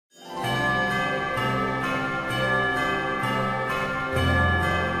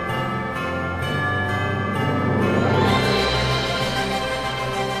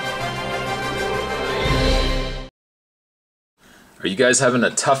Are you guys having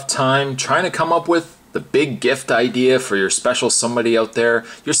a tough time trying to come up with the big gift idea for your special somebody out there?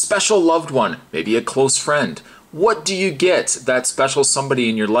 Your special loved one, maybe a close friend. What do you get that special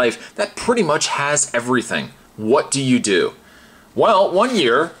somebody in your life that pretty much has everything? What do you do? Well, one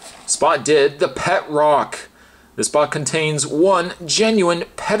year, Spot did the Pet Rock. This box contains one genuine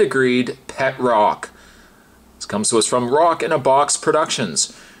pedigreed pet rock. This comes to us from Rock in a Box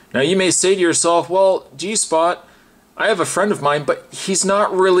Productions. Now you may say to yourself, well, gee Spot, I have a friend of mine, but he's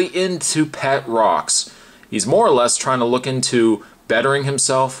not really into pet rocks. He's more or less trying to look into bettering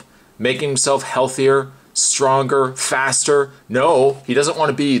himself, making himself healthier, stronger, faster. No, he doesn't want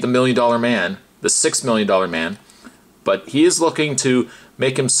to be the $1 million man, the $6 million man, but he is looking to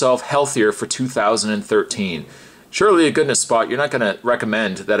make himself healthier for 2013. Surely to goodness, Spot, you're not going to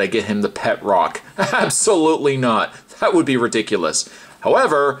recommend that I get him the pet rock. Absolutely not. That would be ridiculous.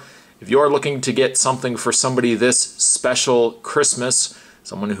 However, if you're looking to get something for somebody this special Christmas,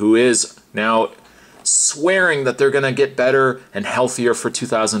 someone who is now swearing that they're going to get better and healthier for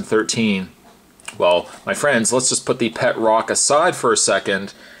 2013, well, my friends, let's just put the pet rock aside for a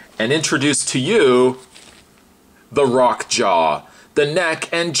second and introduce to you the Rock Jaw, the neck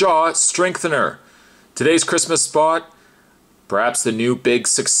and jaw strengthener. Today's Christmas Spot, perhaps the new big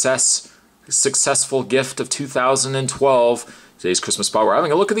successful gift of 2012. Today's Christmas Spot, we're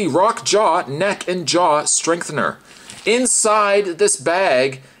having a look at the Rock Jaw Neck and Jaw Strengthener. Inside this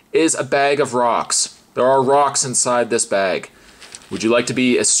bag is a bag of rocks. There are rocks inside this bag. Would you like to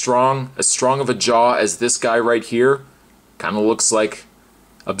be as strong of a jaw as this guy right here? Kind of looks like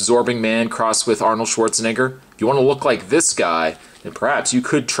Absorbing Man crossed with Arnold Schwarzenegger. If you want to look like this guy, then perhaps you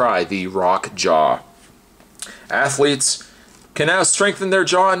could try the Rock Jaw. Athletes can now strengthen their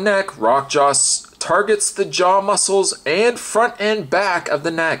jaw and neck. Rock Jaw targets the jaw muscles and front and back of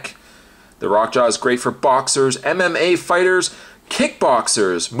the neck. The Rock Jaw is great for boxers, MMA fighters,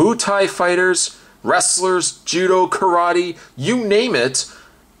 kickboxers, Muay Thai fighters, wrestlers, judo, karate, you name it.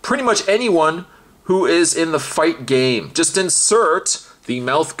 Pretty much anyone who is in the fight game. Just insert the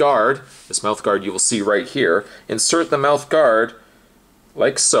mouth guard. This mouth guard you will see right here. Insert the mouth guard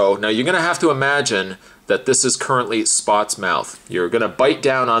like so. Now you're going to have to imagine that this is currently Spot's mouth. You're going to bite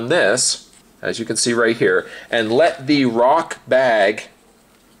down on this, as you can see right here, and let the rock bag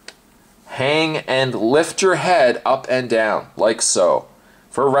hang and lift your head up and down, like so.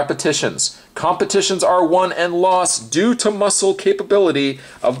 For repetitions, competitions are won and lost due to muscle capability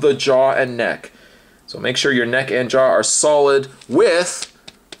of the jaw and neck. So make sure your neck and jaw are solid with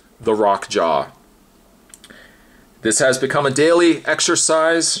the Rock Jaw. This has become a daily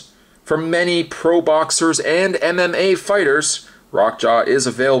exercise for many pro boxers and MMA fighters. Rock Jaw is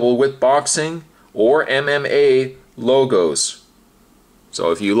available with boxing or MMA logos.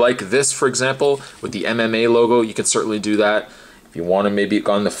 So if you like this, for example, with the MMA logo, you can certainly do that. If you want to maybe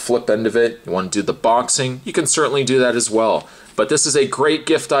go on the flip end of it, you want to do the boxing, you can certainly do that as well. But this is a great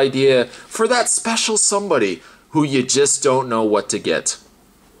gift idea for that special somebody who you just don't know what to get.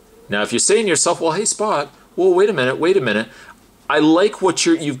 Now if you're saying to yourself, well, hey Spot, well, wait a minute. I like what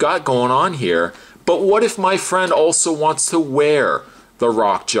you've got going on here, but what if my friend also wants to wear the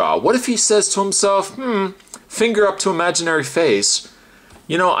Rock Jaw? What if he says to himself, finger up to imaginary face,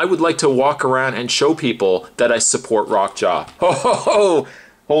 you know, I would like to walk around and show people that I support Rock Jaw. Ho, ho, ho!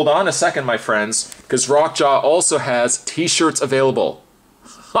 Hold on a second, my friends, because Rock Jaw also has t-shirts available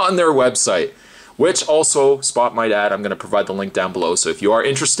on their website, which also, Spot might add, I'm going to provide the link down below. So if you are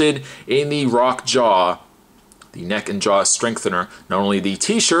interested in the Rock Jaw, the neck and jaw strengthener, not only the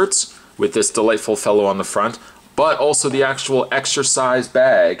t-shirts with this delightful fellow on the front, but also the actual exercise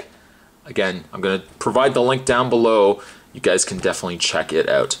bag. Again, I'm going to provide the link down below. You guys can definitely check it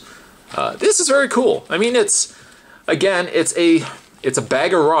out. This is very cool. I mean, it's a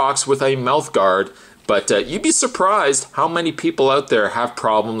bag of rocks with a mouth guard, but you'd be surprised how many people out there have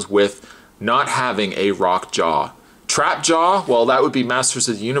problems with not having a Rock Jaw. Trap Jaw, well, that would be Masters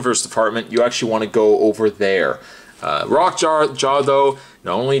of the Universe department. You actually want to go over there. Rock Jaw, though,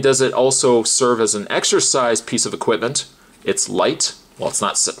 not only does it also serve as an exercise piece of equipment, it's light. Well, it's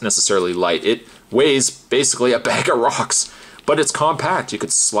not necessarily light. It weighs basically a bag of rocks, but it's compact. You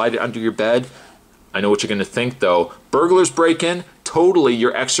could slide it under your bed. I know what you're going to think, though. Burglars break in, totally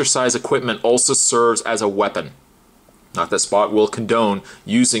your exercise equipment also serves as a weapon. Not that Spot will condone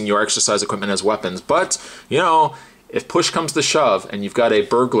using your exercise equipment as weapons, but, you know, if push comes to shove and you've got a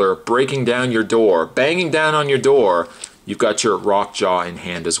burglar breaking down your door, banging down on your door, you've got your Rock Jaw in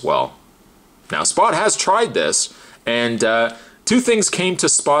hand as well. Now, Spot has tried this, and two things came to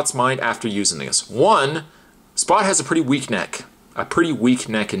Spot's mind after using this. One, Spot has a pretty weak neck. A pretty weak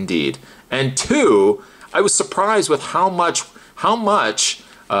neck indeed. And two, I was surprised with how how much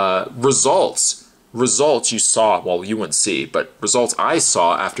results you saw, well, you wouldn't see, but results I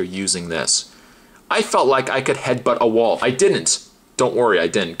saw after using this. I felt like I could headbutt a wall. I didn't. Don't worry, I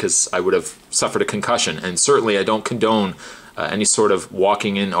didn't, because I would have suffered a concussion. And certainly I don't condone any sort of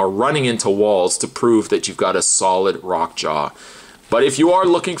walking in or running into walls to prove that you've got a solid rock jaw. But if you are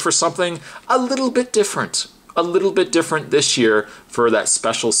looking for something a little bit different this year for that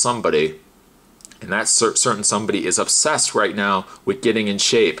special somebody, and that certain somebody is obsessed right now with getting in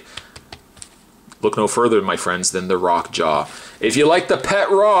shape, look no further, my friends, than the rock jaw. If you like the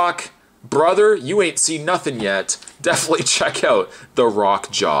pet rock, brother, you ain't seen nothing yet. Definitely check out the rock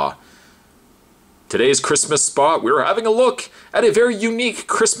jaw. Today's Christmas spot, we're having a look at a very unique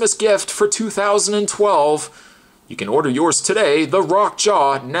Christmas gift for 2012. You can order yours today, the Rock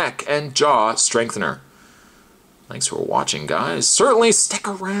Jaw Neck and Jaw Strengthener. Thanks for watching, guys. Certainly stick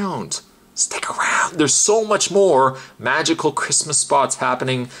around. Stick around. There's so much more magical Christmas spots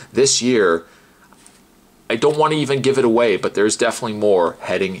happening this year. I don't want to even give it away, but there's definitely more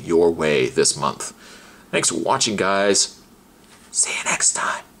heading your way this month. Thanks for watching, guys. See you next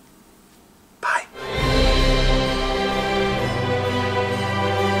time.